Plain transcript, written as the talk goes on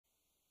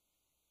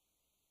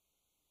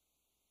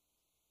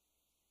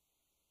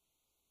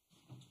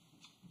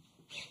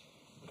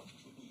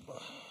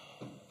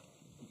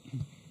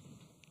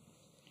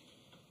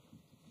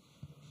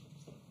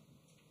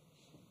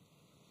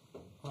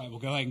We'll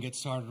go ahead and get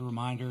started. A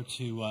reminder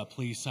to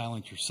please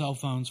silence your cell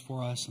phones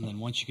for us. And then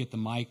once you get the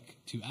mic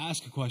to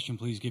ask a question,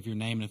 please give your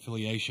name and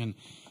affiliation.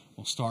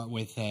 We'll start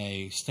with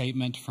a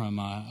statement from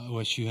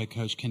OSU head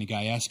coach Kenny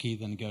Gajewski,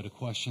 then go to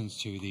questions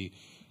to the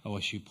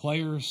OSU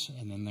players,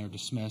 and then they're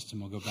dismissed, and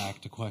we'll go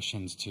back to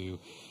questions to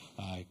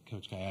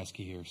Coach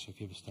Gajewski here. So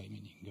if you have a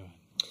statement, you can go ahead.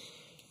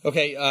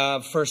 Okay,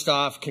 first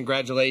off,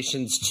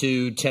 congratulations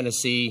to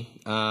Tennessee.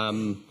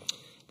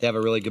 They have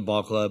a really good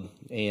ball club,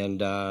 and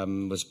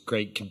was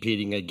great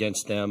competing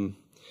against them.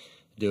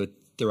 Do it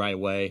the right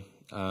way.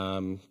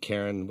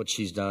 Karen, what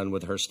she's done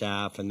with her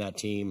staff and that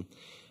team,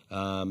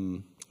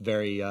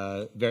 very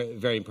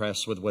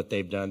impressed with what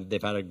they've done.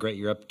 They've had a great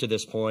year up to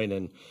this point,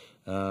 and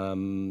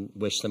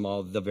wish them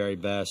all the very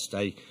best.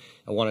 I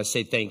want to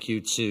say thank you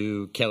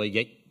to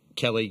Kelly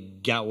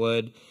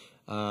Gatwood.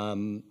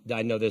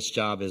 I know this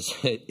job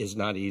is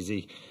not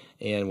easy.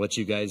 And what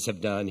you guys have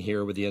done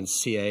here with the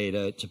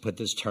NCAA to put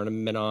this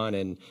tournament on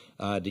and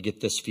to get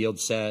this field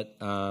set,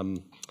 being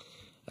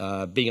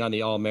on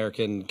the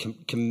All-American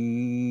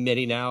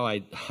committee now,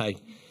 I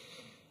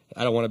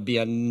don't want to be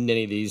on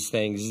any of these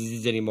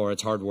things anymore.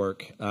 It's hard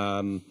work.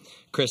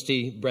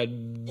 Christy,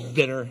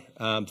 breadwinner,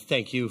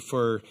 thank you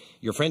for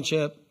your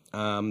friendship,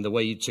 the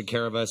way you took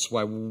care of us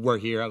while we're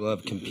here. I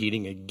love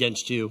competing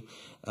against you.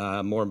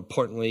 More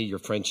importantly, your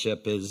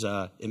friendship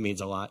it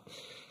means a lot.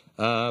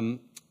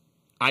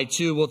 I,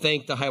 too, will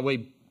thank the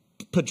Highway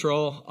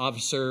Patrol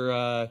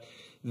Officer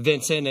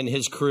Vincent and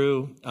his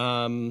crew.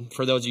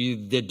 For those of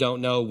you that don't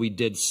know, we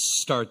did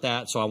start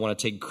that, so I want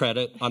to take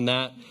credit on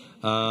that.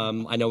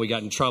 I know we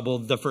got in trouble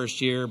the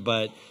first year,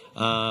 but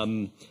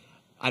I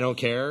don't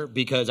care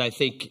because I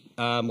think,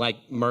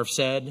 like Murph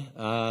said,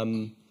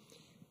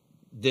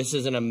 this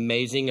is an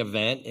amazing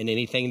event, and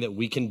anything that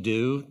we can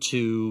do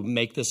to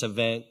make this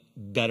event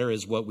better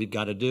is what we've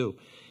got to do.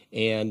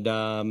 And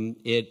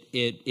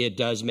it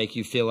does make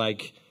you feel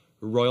like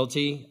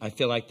royalty. I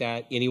feel like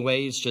that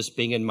anyways, just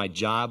being in my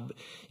job,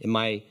 in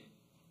my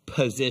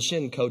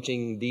position,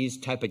 coaching these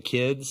type of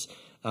kids.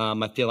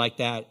 I feel like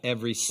that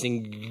every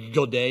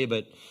single day,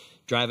 but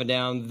driving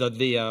down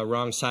the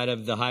wrong side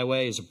of the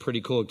highway is a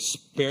pretty cool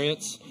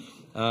experience.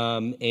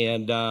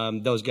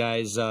 Those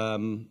guys are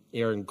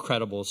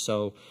incredible.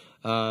 So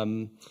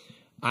I'm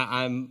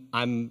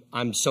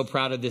so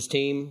proud of this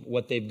team,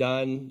 what they've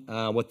done,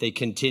 what they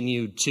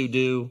continue to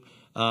do.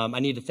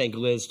 I need to thank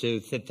Liz too.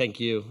 Thank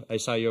you. I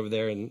saw you over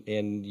there,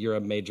 and you're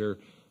a major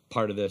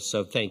part of this.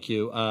 So thank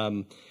you.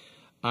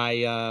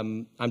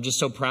 I'm just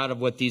so proud of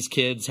what these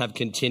kids have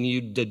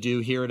continued to do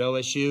here at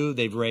OSU.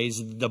 They've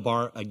raised the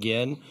bar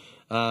again.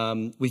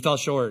 We fell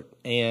short,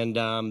 and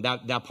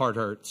that part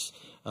hurts.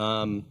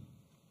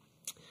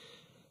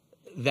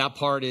 That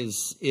part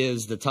is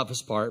the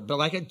toughest part. But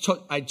like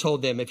I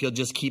told them, if you'll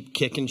just keep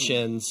kicking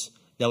shins,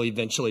 they'll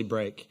eventually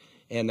break.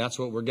 And that's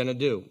what we're going to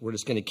do. We're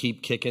just going to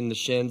keep kicking the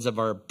shins of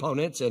our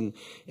opponents, and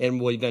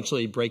we'll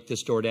eventually break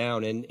this door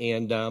down.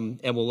 And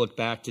we'll look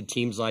back to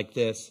teams like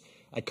this.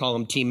 I call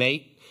them Team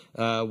 8.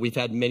 We've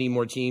had many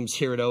more teams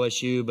here at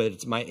OSU, but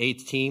it's my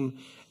 8th team.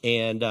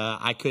 And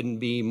I couldn't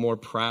be more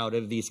proud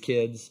of these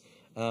kids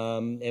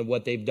and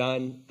what they've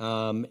done.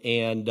 I'm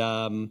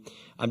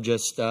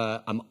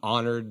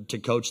honored to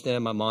coach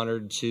them. I'm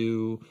honored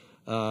to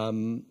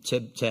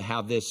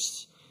have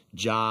this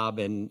job,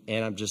 and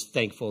I'm just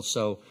thankful.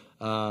 So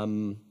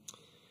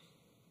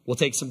we'll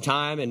take some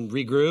time and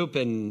regroup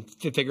and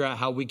figure out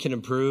how we can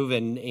improve,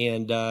 and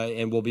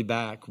we'll be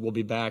back. We'll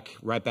be back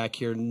right back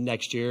here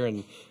next year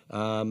and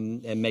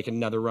make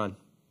another run.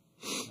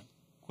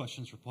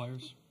 Questions for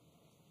players?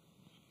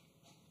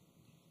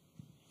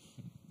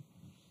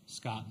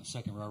 Scott in the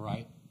second row,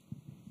 right.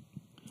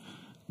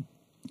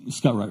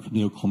 Scott Wright from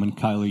the Oklahoman.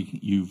 Kylie,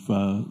 you've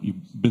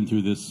been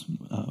through this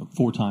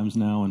 4 times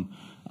now, and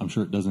I'm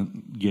sure it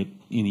doesn't get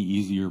any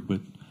easier.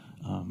 But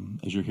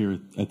as you're here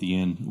at the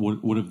end,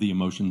 what have the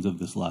emotions of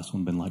this last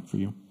one been like for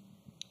you?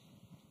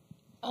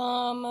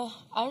 I'm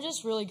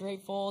just really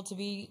grateful to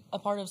be a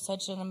part of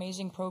such an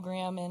amazing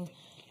program, and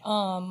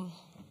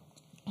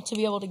to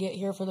be able to get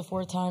here for the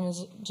 4th time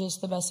is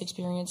just the best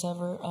experience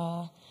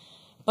ever.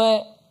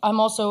 But I'm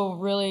also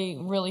really,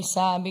 really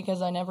sad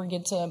because I never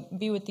get to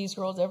be with these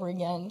girls ever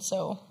again.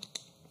 So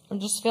I'm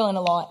just feeling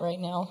a lot right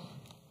now.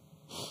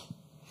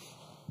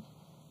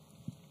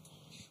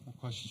 More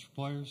questions for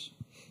players?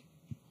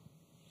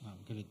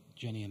 Go to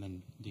Jenny and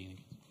then Dean.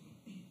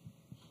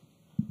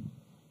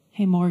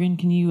 Hey, Morgan,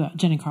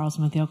 Jenny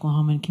Carlson with the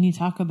Oklahoman, can you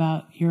talk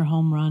about your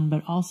home run,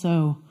 but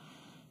also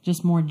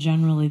just more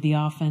generally the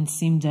offense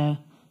seemed to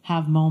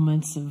have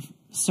moments of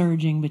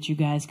surging, but you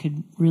guys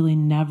could really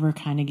never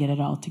kind of get it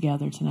all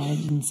together tonight,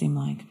 it didn't seem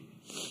like.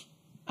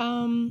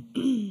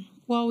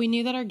 Well, we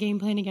knew that our game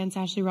plan against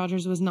Ashley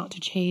Rogers was not to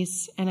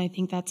chase, and I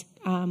think that's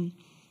kind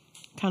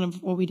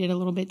of what we did a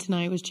little bit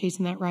tonight, was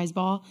chasing that rise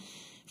ball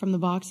from the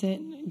box.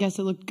 I guess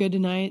it looked good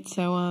tonight,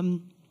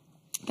 so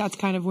that's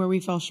kind of where we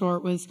fell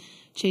short, was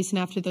chasing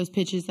after those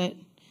pitches that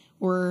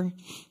were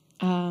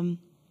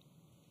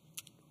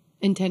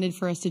intended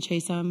for us to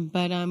chase them.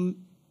 But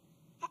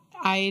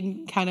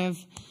I kind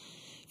of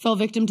fell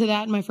victim to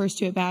that in my first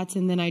 2 at-bats,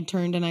 and then I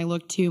turned and I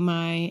looked to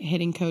my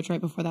hitting coach right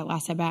before that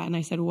last at-bat, and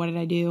I said, what did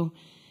I do?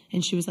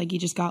 And she was like, you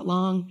just got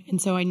long. And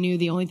so I knew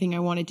the only thing I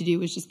wanted to do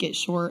was just get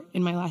short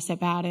in my last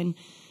at-bat. And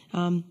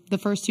the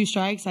first 2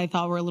 strikes I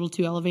thought were a little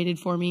too elevated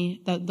for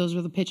me. Those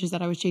were the pitches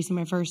that I was chasing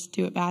my first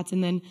 2 at-bats.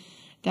 And then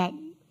that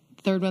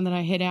third one that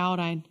I hit out,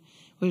 I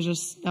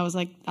was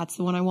like, that's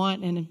the one I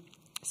want, and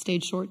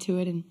stayed short to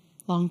it and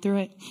long through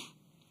it.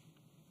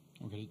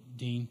 We're good.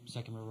 Dean,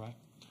 second row right.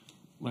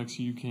 Lexi,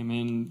 you came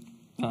in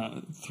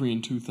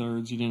 3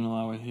 2/3. You didn't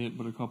allow a hit,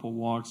 but a couple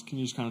walks. Can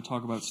you just kind of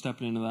talk about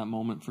stepping into that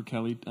moment for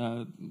Kelly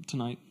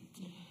tonight?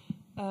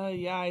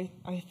 Yeah,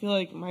 I feel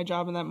like my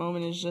job in that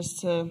moment is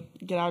just to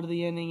get out of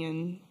the inning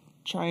and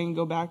try and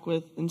go back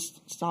and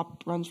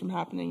stop runs from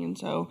happening. And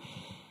so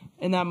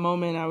in that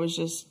moment, I was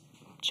just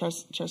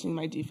trusting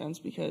my defense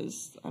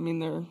because, I mean,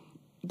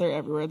 they're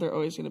everywhere. They're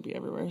always going to be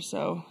everywhere.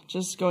 So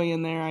just going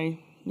in there, I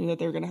knew that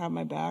they were going to have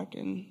my back,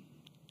 and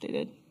they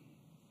did.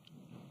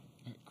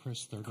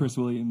 Chris, third. Chris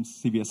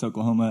Williams, CBS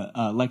Oklahoma.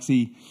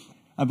 Lexi,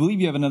 I believe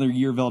you have another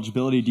year of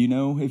eligibility. Do you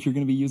know if you're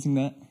going to be using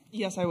that?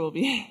 Yes, I will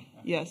be.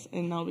 Yes,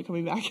 and I'll be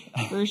coming back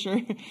for sure.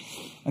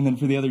 And then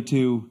for the other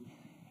 2,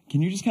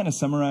 can you just kind of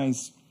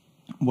summarize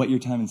what your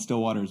time in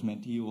Stillwater has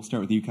meant to you? We'll start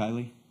with you,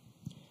 Kylie.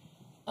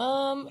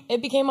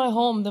 It became my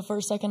home the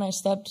first second I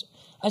stepped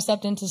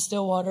into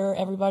Stillwater.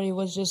 Everybody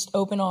was just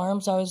open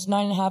arms. I was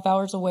 9.5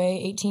 hours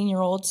away,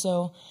 18-year-old,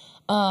 so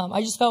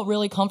I just felt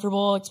really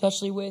comfortable,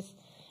 especially with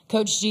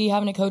Coach G,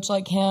 having a coach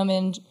like him,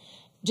 and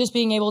just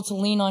being able to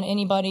lean on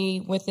anybody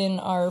within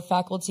our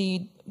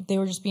faculty. They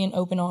were just being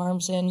open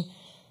arms, and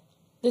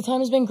the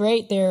time has been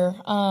great there.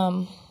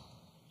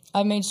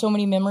 I've made so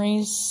many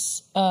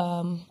memories,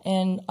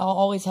 and I'll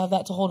always have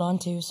that to hold on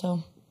to.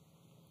 So,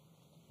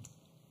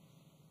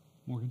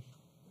 Morgan.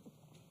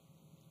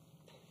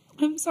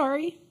 I'm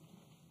sorry.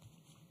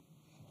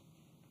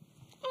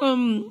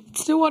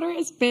 Stillwater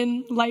has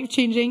been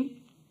life-changing.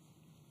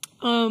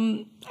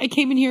 I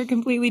came in here a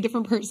completely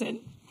different person.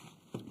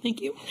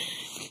 Thank you.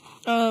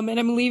 And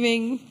I'm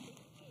leaving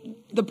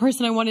the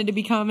person I wanted to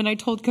become. And I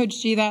told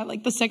Coach G that,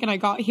 like, the second I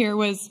got here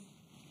was,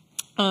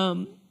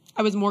 I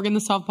was Morgan, the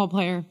softball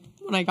player,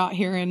 when I got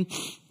here. And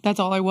that's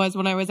all I was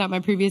when I was at my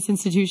previous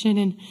institution.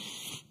 And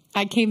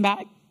I came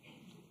back.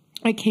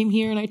 I came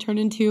here and I turned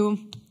into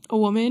a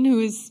woman who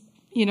is,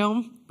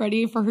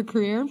 ready for her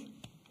career.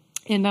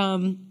 And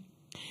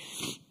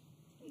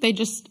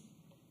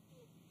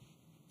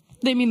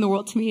they mean the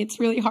world to me. It's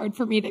really hard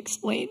for me to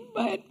explain,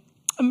 but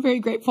I'm very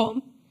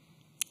grateful.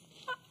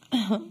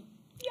 Yeah.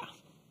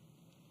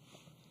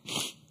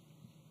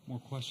 More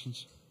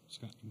questions?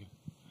 Scott, you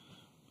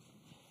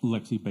go.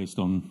 Lexi, based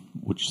on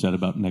what you said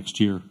about next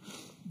year,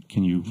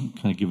 can you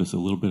kind of give us a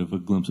little bit of a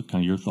glimpse of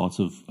kind of your thoughts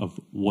of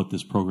what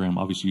this program,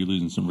 obviously you're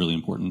losing some really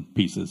important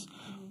pieces,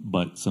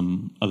 but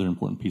some other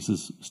important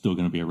pieces still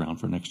going to be around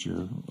for next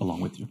year along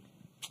with you?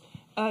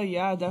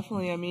 Yeah,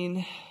 definitely. I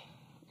mean,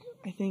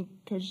 I think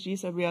Coach G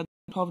said we had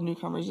 12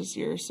 newcomers this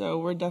year, so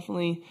we're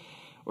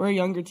a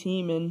younger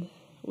team, and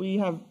we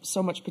have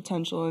so much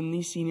potential, and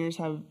these seniors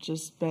have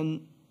just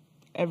been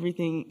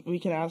everything we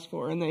could ask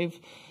for, and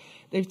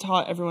they've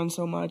taught everyone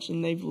so much,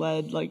 and they've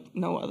led like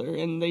no other,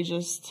 and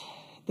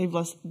they've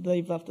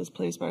left this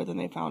place better than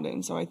they found it.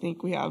 And so I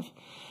think we have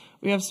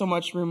so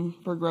much room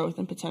for growth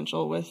and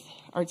potential with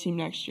our team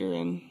next year,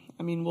 and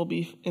I mean, we'll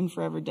be in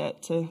forever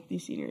debt to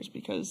these seniors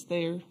because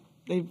they've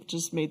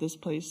just made this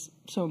place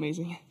so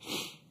amazing.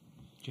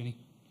 Jenny?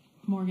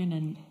 Morgan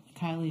and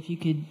Kylie, if you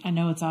could, I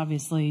know it's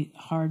obviously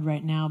hard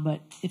right now,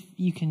 but if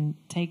you can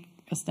take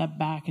a step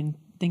back and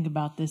think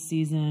about this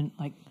season,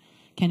 like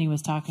Kenny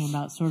was talking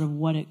about, sort of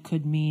what it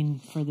could mean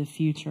for the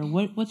future.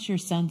 What's your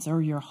sense or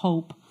your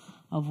hope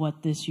of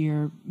what this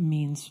year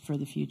means for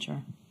the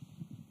future?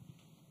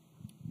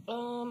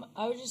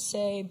 I would just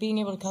say being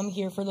able to come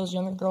here for those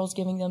younger girls,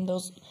 giving them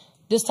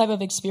this type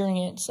of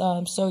experience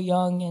so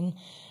young, and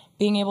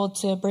being able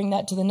to bring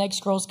that to the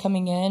next girls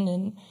coming in,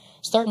 and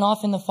starting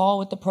off in the fall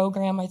with the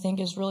program, I think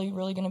is really,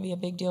 really going to be a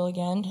big deal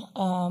again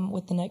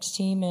with the next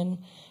team, and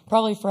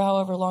probably for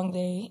however long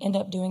they end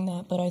up doing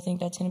that. But I think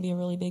that's going to be a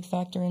really big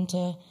factor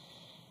into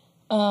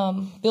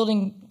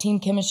building team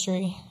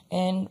chemistry,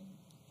 and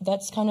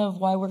that's kind of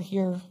why we're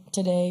here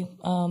today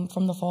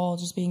from the fall,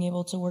 just being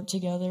able to work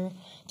together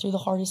through the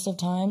hardest of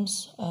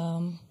times.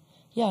 And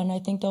I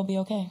think they'll be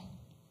okay.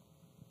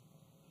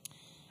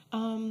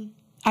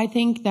 I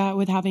think that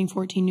with having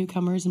 14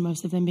 newcomers and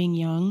most of them being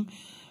young,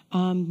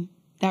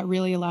 that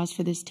really allows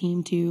for this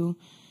team to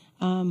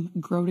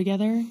grow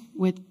together,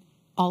 with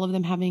all of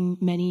them having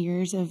many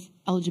years of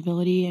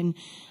eligibility, and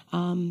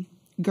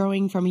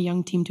growing from a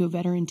young team to a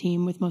veteran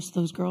team, with most of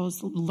those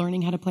girls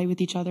learning how to play with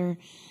each other,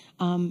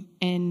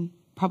 and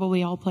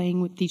probably all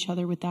playing with each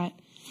other with that,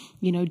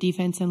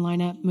 defense and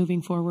lineup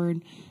moving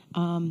forward.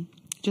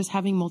 Just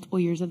having multiple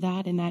years of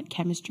that, and that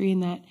chemistry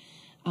and that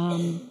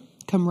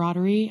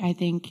camaraderie, I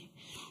think,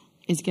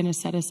 is going to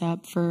set us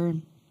up for,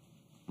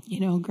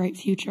 a great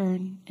future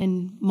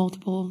and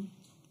multiple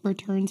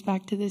returns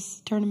back to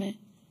this tournament.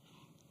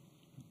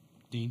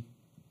 Dean?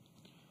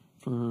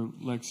 for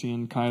Lexi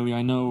and Kylie.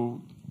 I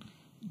know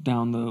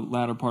down the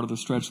latter part of the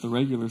stretch, the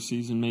regular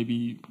season,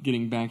 maybe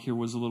getting back here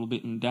was a little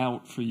bit in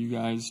doubt for you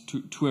guys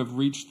to have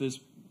reached this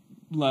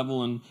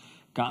level and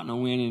gotten a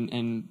win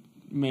and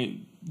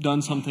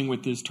done something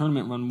with this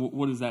tournament run.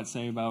 What does that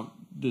say about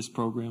this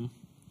program?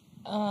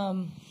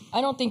 I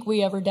don't think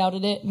we ever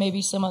doubted it.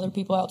 Maybe some other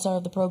people outside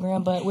of the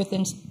program, but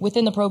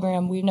within the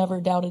program, we've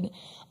never doubted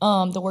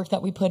the work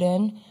that we put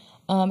in,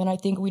 and I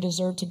think we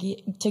deserve to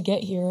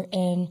get here.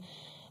 And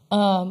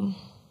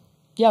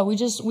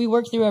we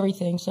worked through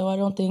everything, so I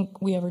don't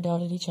think we ever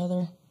doubted each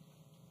other.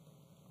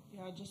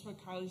 Yeah, just what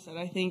Kylie said.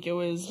 I think it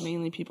was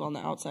mainly people on the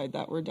outside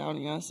that were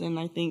doubting us, and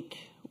I think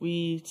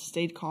we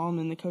stayed calm,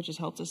 and the coaches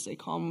helped us stay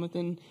calm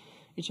within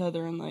each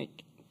other, and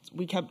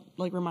we kept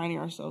reminding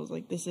ourselves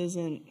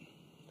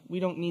we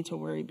don't need to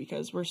worry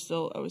because we're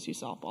still OSU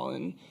softball,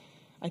 and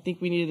I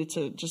think we needed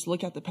to just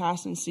look at the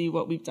past and see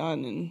what we've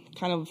done and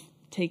kind of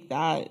take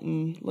that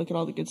and look at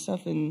all the good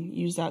stuff and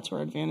use that to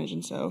our advantage.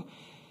 And so,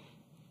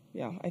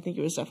 yeah, I think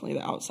it was definitely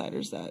the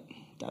outsiders that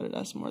doubted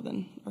us more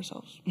than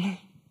ourselves. Any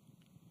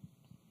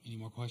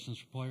more questions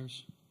for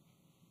players?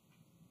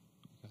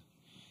 Okay.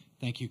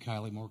 Thank you,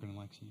 Kylie, Morgan, and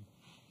Lexi.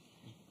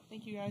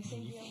 Thank you, guys.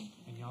 Thank you.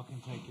 And y'all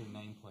can take your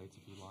nameplates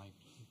if you like.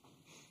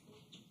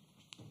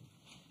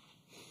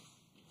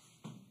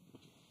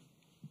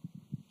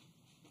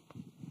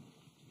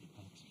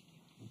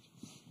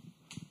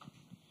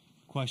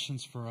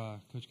 Questions for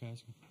Coach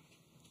Gaskell?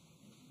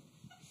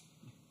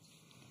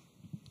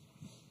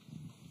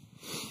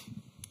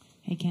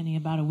 Hey, Kenny,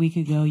 about a week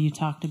ago you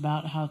talked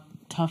about how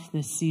tough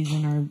this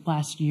season or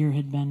last year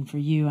had been for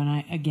you. And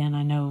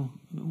I know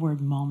we're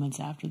moments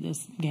after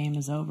this game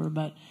is over,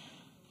 but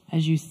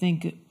as you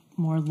think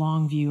more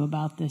long view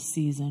about this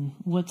season,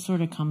 what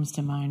sort of comes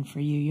to mind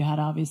for you? You had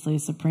obviously a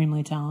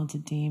supremely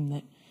talented team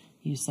that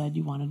you said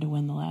you wanted to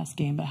win the last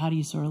game, but how do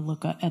you sort of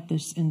look at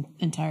this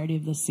entirety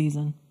of this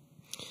season?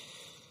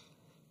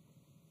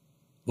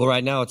 Well,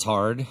 right now it's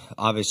hard,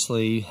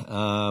 obviously,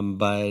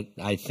 but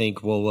I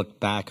think we'll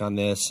look back on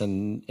this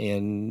and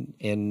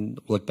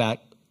look back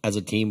as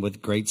a team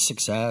with great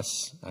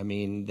success. I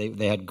mean,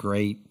 they had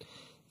great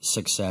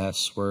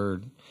success. We're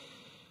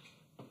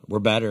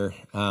better.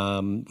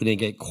 We didn't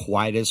get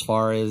quite as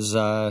far as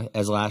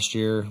last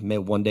year, maybe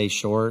one day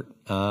short,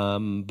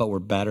 but we're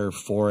better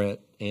for it.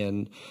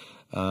 And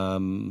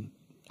I'm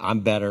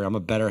better. I'm a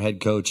better head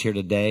coach here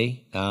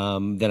today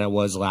than I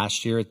was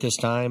last year at this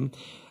time.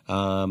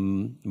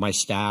 My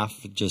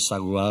staff, I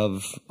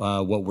love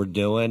what we're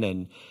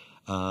doing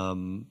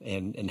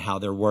and how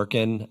they're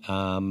working.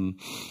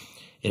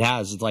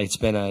 It's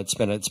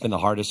been the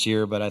hardest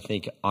year, but I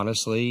think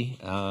honestly,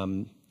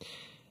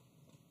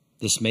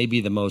 this may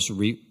be the most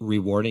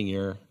rewarding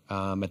year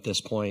at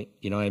this point.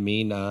 You know what I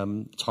mean?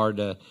 It's hard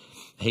to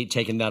hate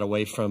taking that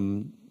away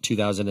from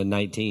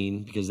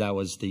 2019 because that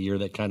was the year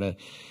that kind of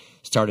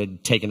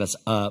started taking us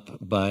up.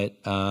 But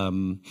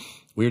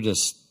we were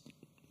just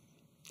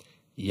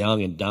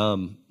young and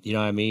dumb. You know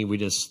what I mean? We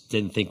just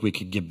didn't think we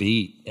could get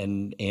beat.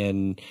 And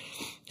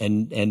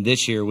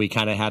this year we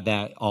kind of had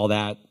all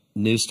that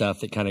new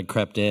stuff that kind of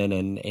crept in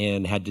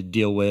and had to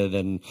deal with.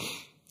 And,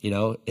 you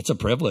know, it's a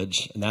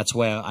privilege. And that's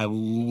why I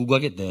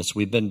look at this.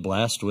 We've been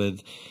blessed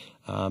with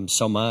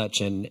so much.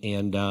 And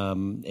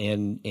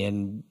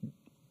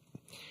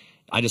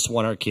I just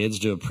want our kids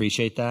to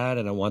appreciate that.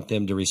 And I want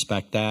them to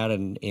respect that.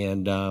 And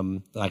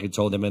like I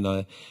told them in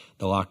the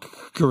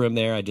locker room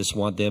there, I just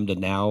want them to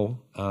now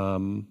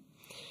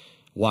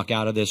walk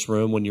out of this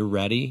room when you're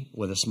ready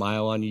with a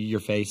smile on your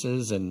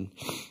faces and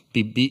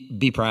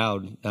be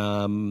proud.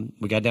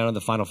 We got down to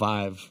the Final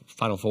Five,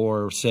 Final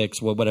Four, six,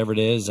 whatever it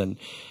is, and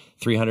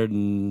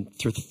 300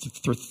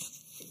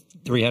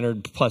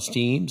 plus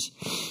teams.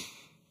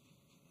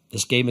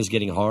 This game is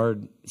getting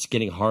hard. It's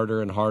getting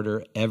harder and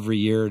harder every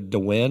year to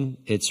win.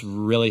 It's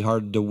really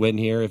hard to win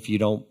here if you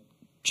don't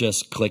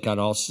just click on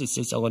all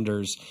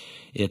cylinders.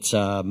 It's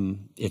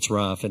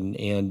rough,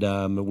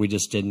 and we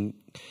just didn't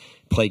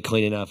play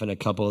clean enough in a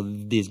couple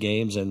of these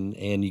games,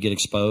 and you get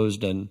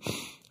exposed, and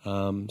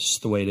it's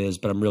just the way it is.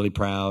 But I'm really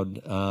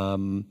proud. I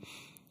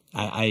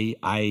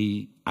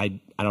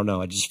don't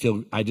know.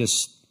 I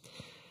just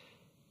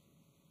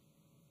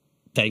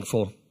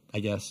thankful, I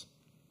guess.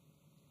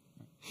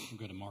 We'll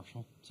go to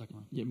Marshall, second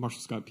round. Yeah,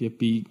 Marshall Scott,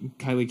 PFB.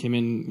 Kylie came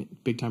in,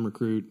 big-time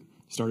recruit,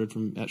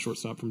 started at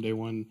shortstop from day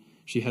one.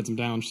 She had some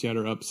downs, she had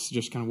her ups.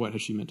 Just kind of what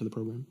has she meant to the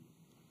program?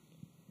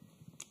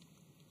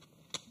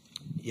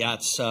 Yeah,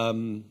 it's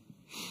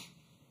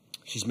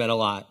she's meant a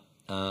lot.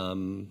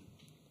 I've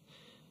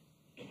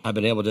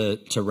been able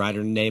to write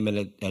her name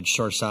in at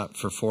shortstop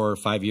for 4 or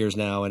 5 years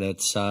now, and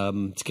it's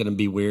going to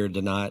be weird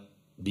to not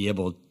be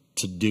able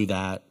to do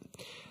that.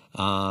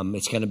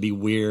 It's going to be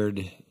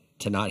weird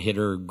to not hit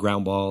her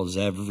ground balls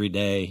every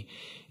day.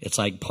 It's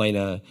like playing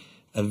a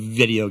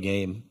video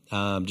game,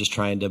 just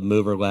trying to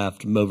move her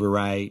left, move her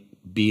right,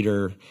 beat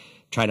her,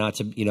 try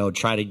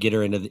to get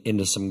her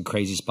into some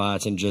crazy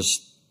spots, and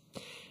just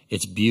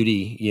it's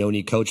beauty. You know, when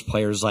you coach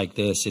players like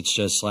this, it's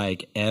just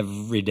like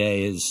every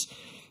day is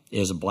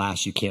is a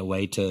blast. You can't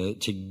wait to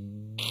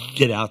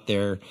get out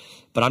there.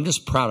 But I'm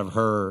just proud of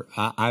her.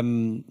 I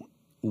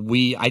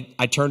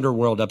turned her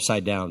world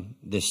upside down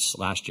this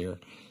last year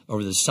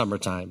over the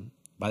summertime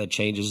by the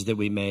changes that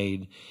we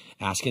made,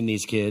 asking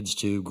these kids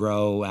to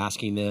grow,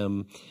 asking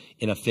them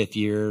in a fifth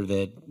year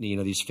that,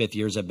 these fifth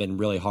years have been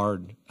really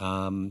hard.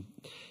 I've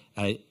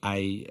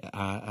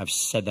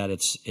said that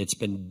it's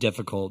been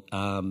difficult,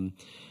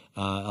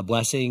 a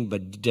blessing,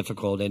 but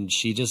difficult. And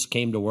she just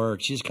came to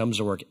work. She just comes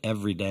to work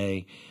every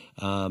day.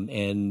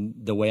 And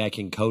the way I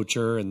can coach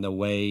her and the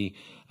way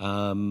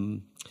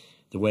that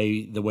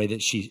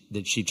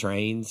she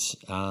trains,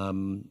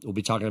 we'll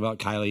be talking about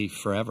Kylie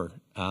forever.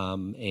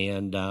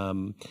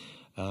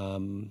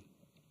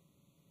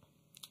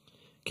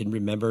 Can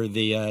remember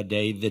the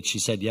day that she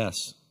said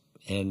yes,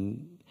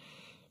 and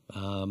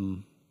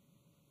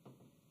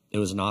it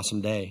was an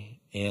awesome day.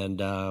 And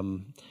I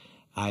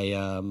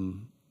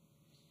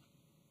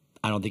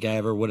don't think I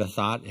ever would have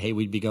thought, hey,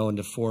 we'd be going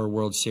to 4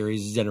 World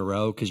Series in a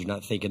row, because you're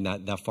not thinking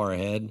that far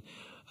ahead.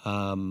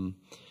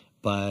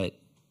 But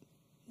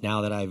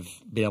now that I've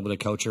been able to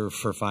coach her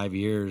for 5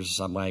 years,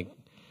 I'm like,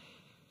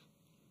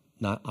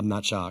 I'm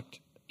not shocked.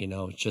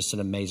 Just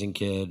an amazing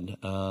kid,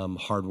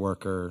 hard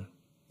worker,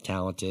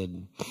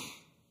 talented.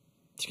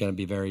 It's going to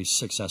be very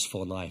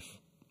successful in life.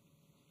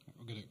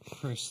 We'll get it.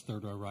 Chris,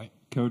 third row right.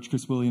 Coach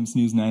Chris Williams,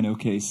 News 9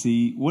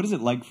 OKC. What is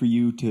it like for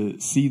you to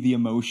see the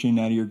emotion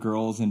out of your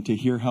girls and to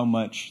hear how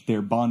much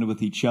they're bonded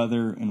with each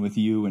other and with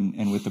you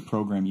and with the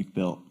program you've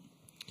built?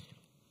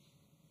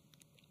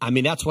 I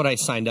mean, that's what I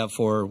signed up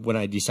for when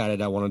I decided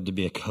I wanted to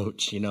be a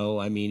coach. You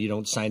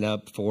don't sign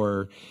up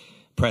for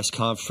press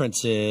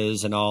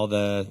conferences and all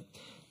the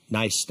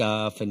nice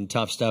stuff and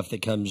tough stuff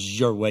that comes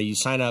your way. You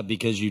sign up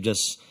because you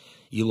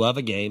love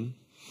a game.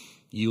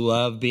 You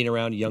love being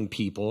around young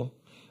people.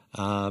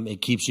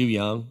 It keeps you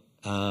young.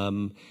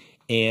 And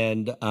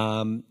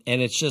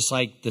it's just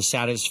like the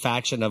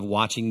satisfaction of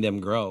watching them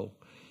grow.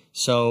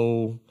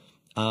 So,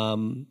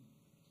 I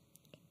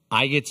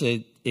get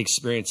to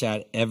experience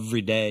that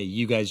every day.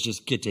 You guys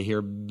just get to hear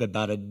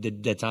about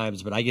it at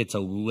times, but I get to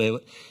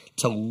live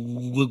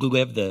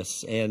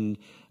this. And,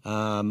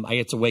 I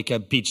get to wake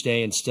up each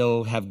day and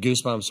still have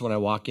goosebumps when I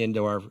walk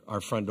into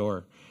our front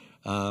door.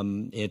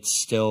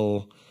 It's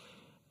still,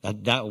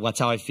 that's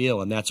how I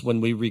feel. And that's when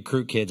we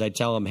recruit kids. I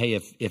tell them, hey,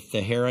 if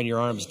the hair on your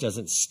arms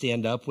doesn't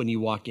stand up when you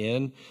walk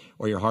in,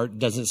 or your heart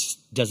doesn't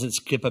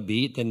skip a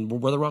beat, then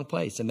we're the wrong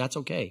place, and that's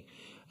okay.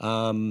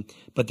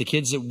 But the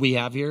kids that we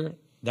have here,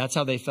 that's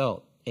how they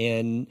felt.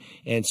 And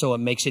so it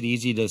makes it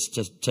easy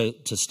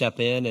to step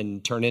in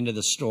and turn into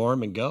the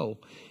storm and go.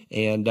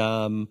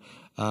 And,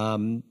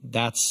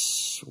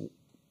 that's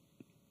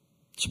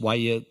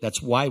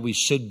why we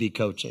should be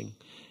coaching.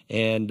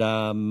 And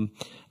I'm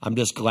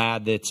just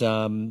glad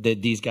that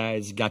these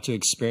guys got to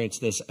experience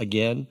this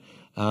again.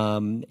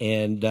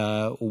 And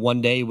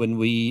one day when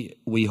we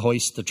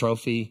hoist the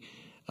trophy,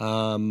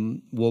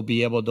 we'll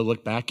be able to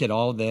look back at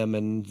all of them,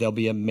 and they'll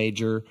be a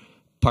major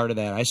part of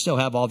that. I still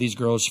have all these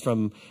girls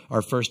from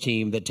our first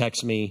team that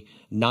text me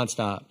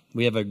nonstop.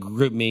 We have a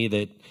group me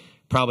that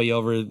probably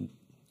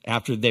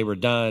after they were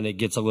done, it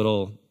gets a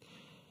little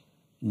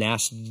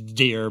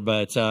nastier,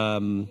 but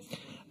they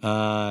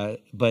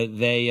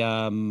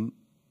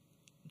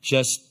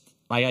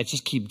I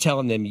just keep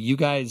telling them, you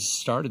guys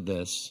started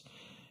this,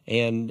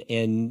 and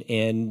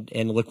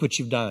look what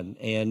you've done,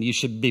 and you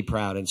should be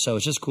proud. And so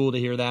it's just cool to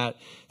hear that.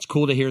 It's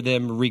cool to hear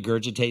them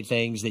regurgitate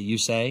things that you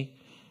say.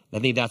 I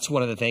think that's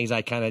one of the things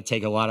I kind of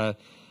take a lot of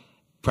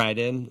pride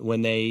in,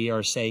 when they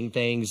are saying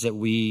things that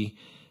we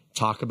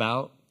talk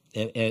about.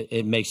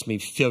 It makes me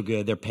feel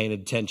good. They're paying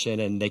attention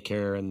and they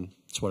care, and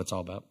it's what it's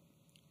all about.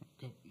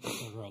 Go.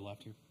 Third row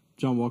left here.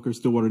 John Walker,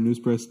 Stillwater News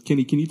Press.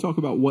 Kenny, can you talk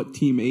about what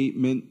Team 8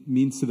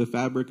 means to the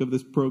fabric of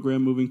this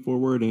program moving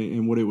forward,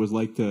 and what it was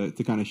like to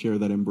kind of share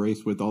that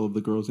embrace with all of the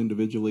girls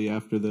individually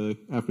after the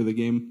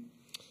game?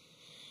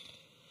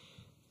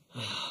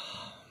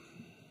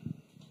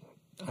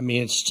 I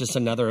mean, it's just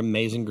another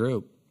amazing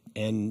group,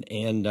 and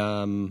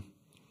I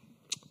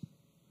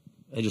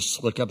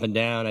just look up and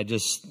down. I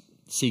just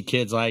see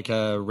kids like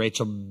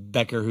Rachel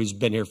Becker, who's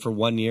been here for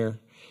 1 year.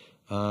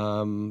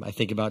 I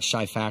think about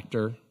Shy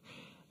Factor,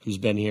 who's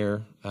been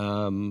here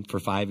for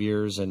 5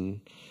 years,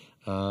 and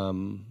I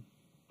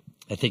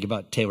think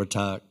about Taylor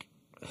Tuck,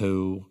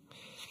 who,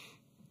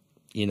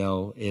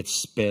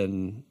 it's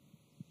been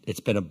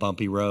a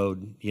bumpy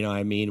road.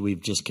 I mean,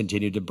 we've just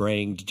continued to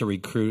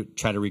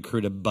try to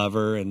recruit above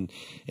her, and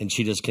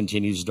she just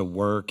continues to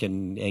work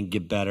and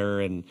get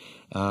better. And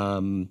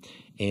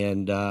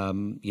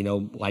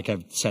like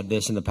I've said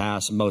this in the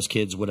past, most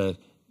kids would have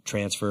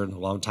transferred a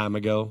long time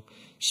ago.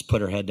 She's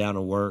put her head down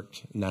and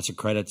worked, and that's a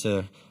credit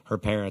to her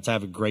parents. I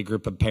have a great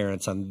group of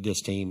parents on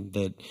this team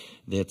that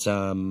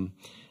are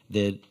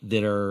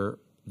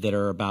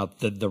about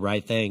the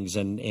right things,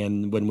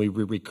 and when we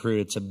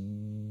recruit, it's a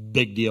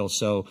big deal.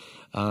 So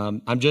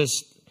I'm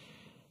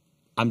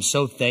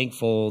so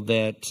thankful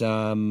that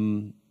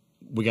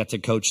we got to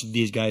coach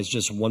these guys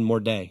just one more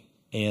day,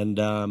 And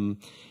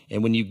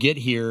when you get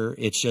here,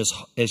 it's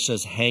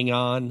just hang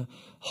on,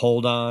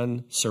 hold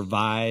on,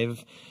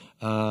 survive.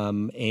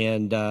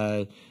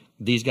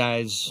 These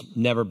guys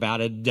never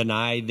batted an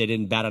eye. They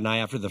didn't bat an eye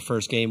after the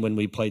first game when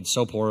we played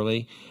so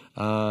poorly.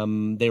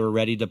 They were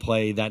ready to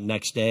play that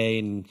next day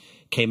and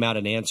came out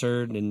and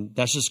answered. And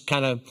that's just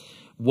kind of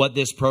what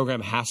this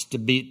program has to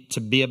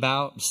be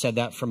about. Said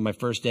that from my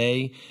first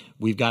day.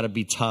 We've got to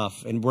be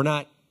tough, and we're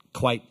not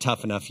quite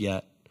tough enough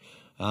yet.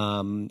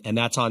 And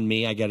that's on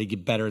me. I got to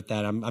get better at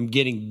that. I'm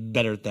getting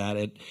better at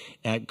that,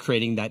 at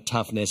creating that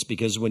toughness,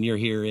 because when you're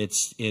here,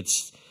 it's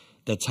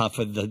the tough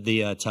of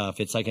the tough.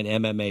 It's like an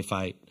MMA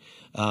fight.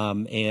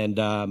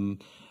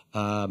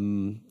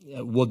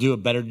 We'll do a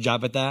better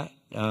job at that,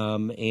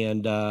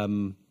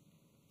 and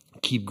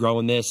keep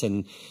growing this,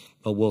 and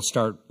we'll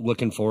start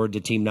looking forward to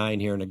Team 9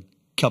 here in a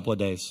couple of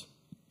days.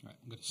 All right,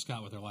 we'll go to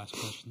Scott with our last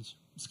questions.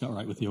 Scott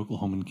Wright with the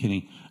Oklahoman.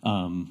 Kenny,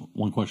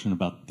 one question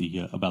about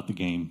the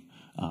game.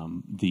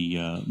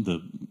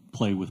 The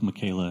play with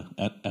Michaela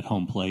at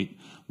home plate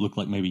looked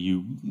like maybe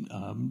you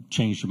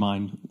changed your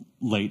mind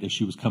late as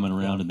she was coming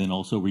around, and then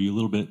also were you a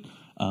little bit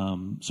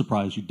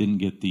surprised you didn't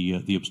get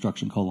the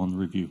obstruction call on the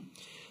review?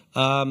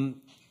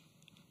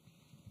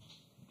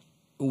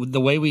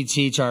 The way we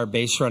teach our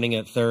base running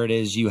at third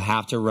is you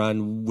have to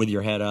run with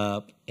your head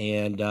up,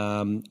 and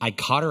I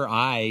caught her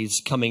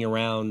eyes coming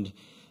around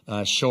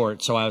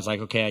short, so I was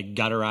like, okay, I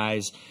got her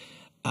eyes.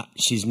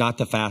 She's not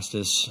the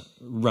fastest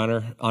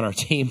runner on our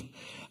team,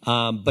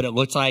 but it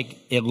looked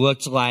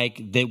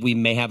like that we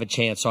may have a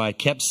chance. So I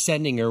kept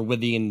sending her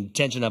with the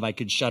intention of I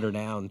could shut her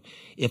down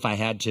if I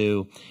had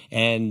to,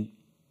 and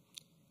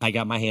I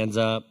got my hands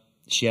up.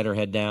 She had her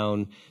head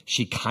down.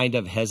 She kind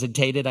of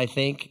hesitated, I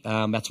think.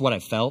 That's what I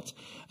felt.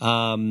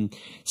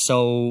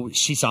 So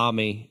she saw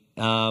me.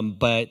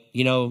 But,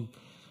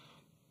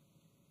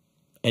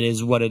 it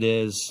is what it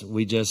is.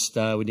 We just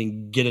we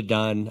didn't get it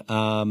done.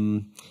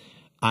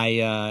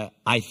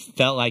 I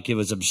felt like it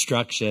was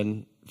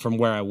obstruction from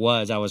where I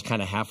was. I was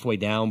kind of halfway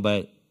down,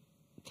 but,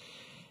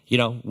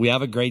 we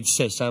have a great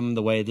system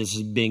the way this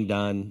is being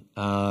done.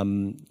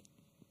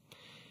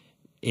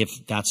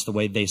 If that's the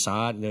way they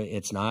saw it,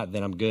 it's not,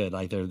 then I'm good.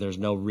 Like there's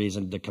no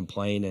reason to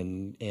complain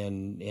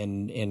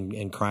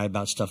and cry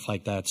about stuff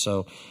like that.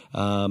 So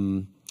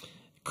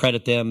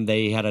credit them.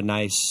 They had a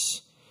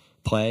nice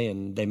play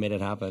and they made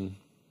it happen.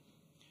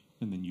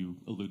 And then you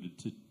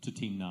alluded to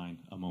Team 9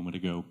 a moment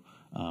ago.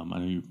 I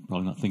know you're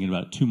probably not thinking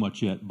about it too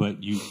much yet,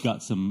 but you've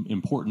got some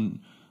important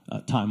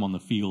time on the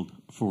field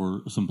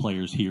for some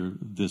players here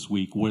this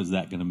week. What is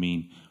that going to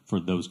mean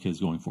for those kids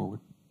going forward?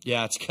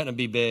 Yeah, it's going to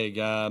be big.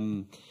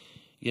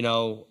 We've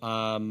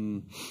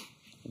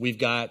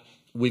got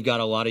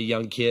a lot of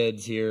young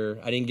kids here.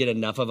 I didn't get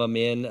enough of them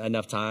in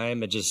enough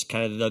time. It just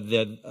kind of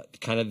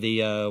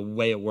the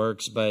way it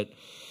works. But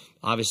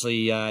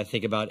obviously, I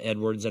think about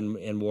Edwards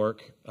and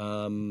Work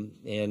and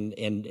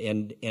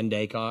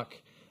Aycock,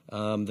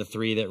 the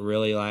three that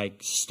really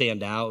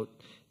stand out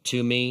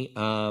to me.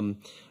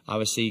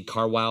 Obviously,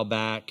 Carwile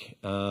back,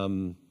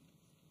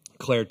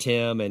 Claire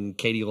Tim and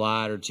Katie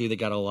Lott are two that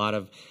got a lot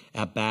of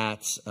at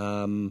bats.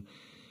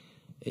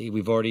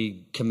 We've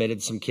already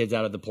committed some kids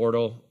out of the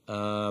portal.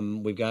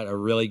 We've got a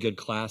really good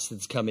class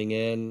that's coming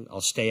in. I'll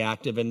stay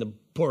active in the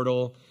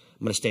portal.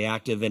 I'm going to stay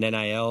active in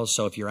NIL.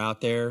 So if you're out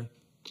there,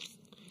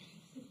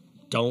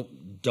 don't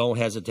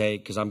hesitate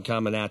because I'm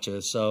coming at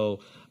you. So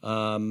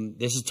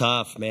this is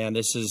tough, man.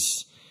 This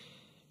is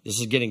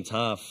getting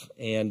tough,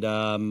 and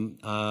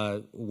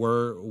we're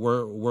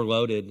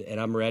loaded,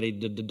 and I'm ready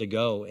to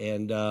go.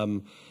 And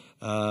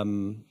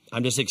I'm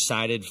just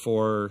excited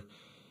for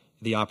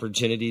the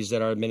opportunities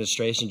that our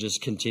administration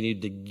just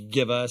continued to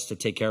give us to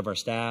take care of our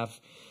staff,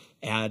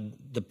 add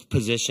the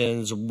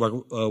positions. We're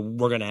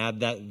going to add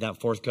that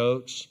fourth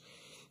coach.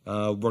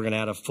 We're going to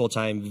add a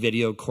full-time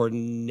video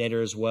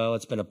coordinator as well.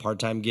 It's been a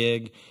part-time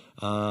gig.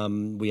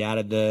 We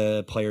added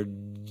the player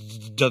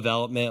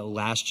development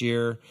last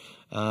year.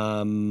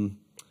 I'm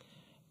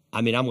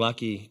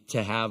lucky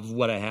to have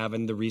what I have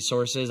in the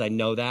resources. I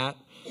know that.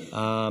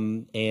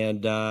 I'm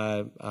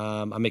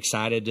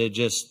excited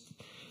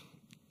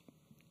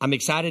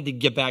to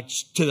get back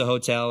to the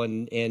hotel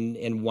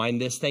and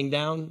wind this thing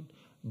down,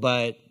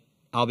 but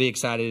I'll be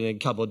excited in a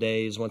couple of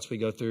days once we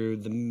go through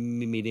the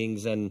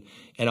meetings and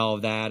all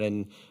of that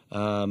and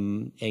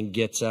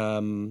get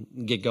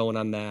going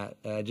on that.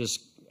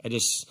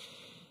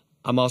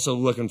 I'm also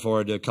looking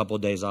forward to a couple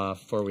of days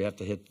off before we have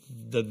to hit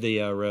the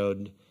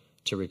road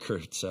to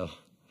recruit. So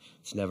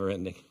it's never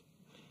ending.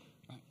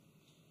 All right.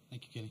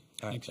 Thank you, Kenny.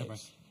 All right, thanks.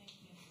 Everybody.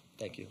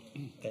 Thank you.